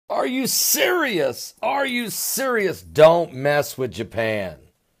Are you serious? Are you serious? Don't mess with Japan.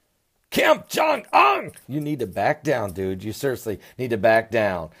 Kim Jong-un, you need to back down, dude. You seriously need to back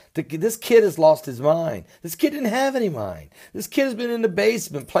down. This kid has lost his mind. This kid didn't have any mind. This kid has been in the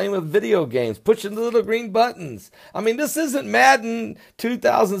basement playing with video games, pushing the little green buttons. I mean, this isn't Madden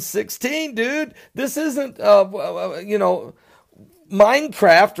 2016, dude. This isn't,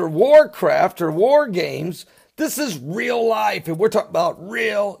 Minecraft or Warcraft or war games. This is real life, and we're talking about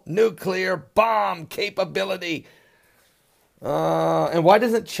real nuclear bomb capability. And why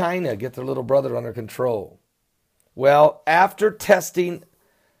doesn't China get their little brother under control? Well, after testing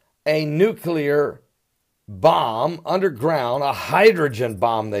a nuclear bomb underground, a hydrogen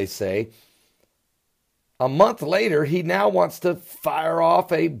bomb, they say, a month later, he now wants to fire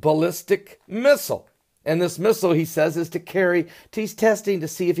off a ballistic missile. And this missile, he says, is he's testing to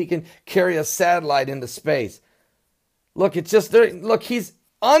see if he can carry a satellite into space. Look, he's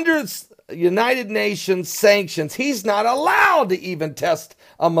under United Nations sanctions. He's not allowed to even test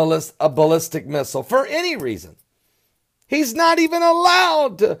a ballistic missile for any reason. He's not even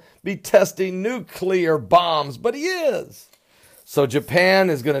allowed to be testing nuclear bombs, but he is. So Japan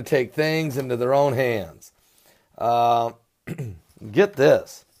is going to take things into their own hands. Get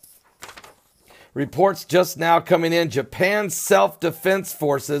this. Reports just now coming in, Japan's self-defense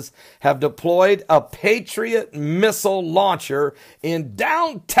forces have deployed a Patriot missile launcher in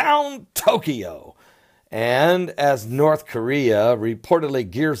downtown Tokyo. And as North Korea reportedly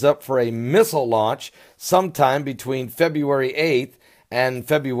gears up for a missile launch sometime between February 8th and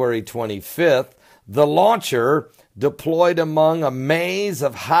February 25th, the launcher, deployed among a maze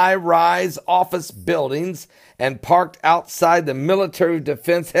of high-rise office buildings and parked outside the military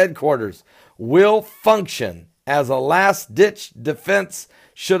defense headquarters, will function as a last-ditch defense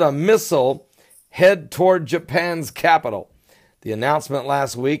should a missile head toward Japan's capital. The announcement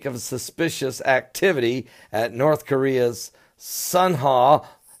last week of suspicious activity at North Korea's Sunha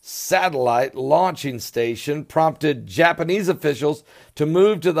satellite launching station prompted Japanese officials to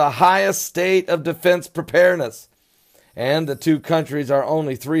move to the highest state of defense preparedness. And the two countries are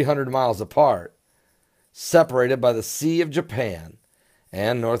only 300 miles apart, separated by the Sea of Japan.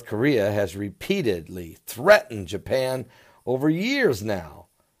 And North Korea has repeatedly threatened Japan over years now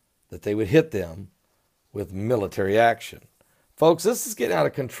that they would hit them with military action. Folks, this is getting out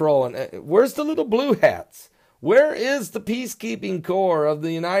of control. And where's the little blue hats? Where is the peacekeeping corps of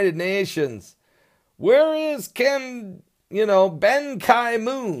the United Nations? Where is Ben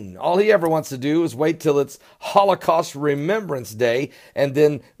Ki-moon? All he ever wants to do is wait till it's Holocaust Remembrance Day and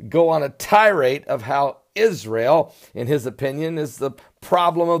then go on a tirade of how Israel, in his opinion, is the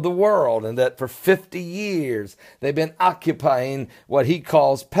problem of the world, and that for 50 years they've been occupying what he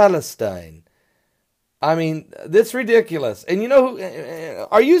calls Palestine. I mean, that's ridiculous. And you know who?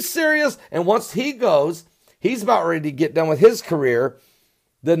 Are you serious? And once he goes, he's about ready to get done with his career.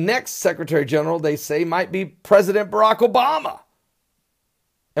 The next Secretary General, they say, might be President Barack Obama.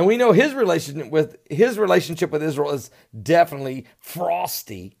 And we know his relationship with Israel is definitely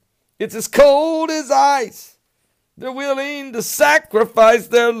frosty. It's as cold as ice. They're willing to sacrifice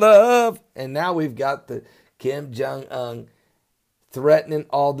their love. And now we've got the Kim Jong-un threatening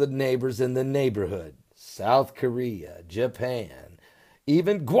all the neighbors in the neighborhood. South Korea, Japan,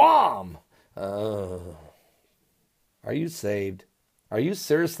 even Guam. Are you saved? Are you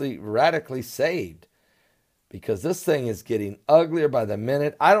seriously radically saved? Because this thing is getting uglier by the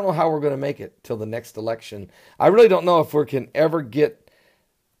minute. I don't know how we're going to make it till the next election. I really don't know if we can ever get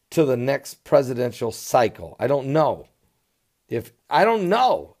to the next presidential cycle. I don't know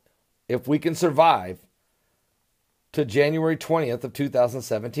if we can survive to January 20th of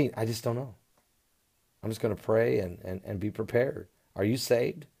 2017. I just don't know. I'm just going to pray and be prepared. Are you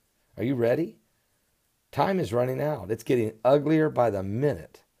saved? Are you ready? Time is running out. It's getting uglier by the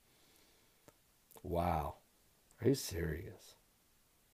minute. Wow. Are you serious?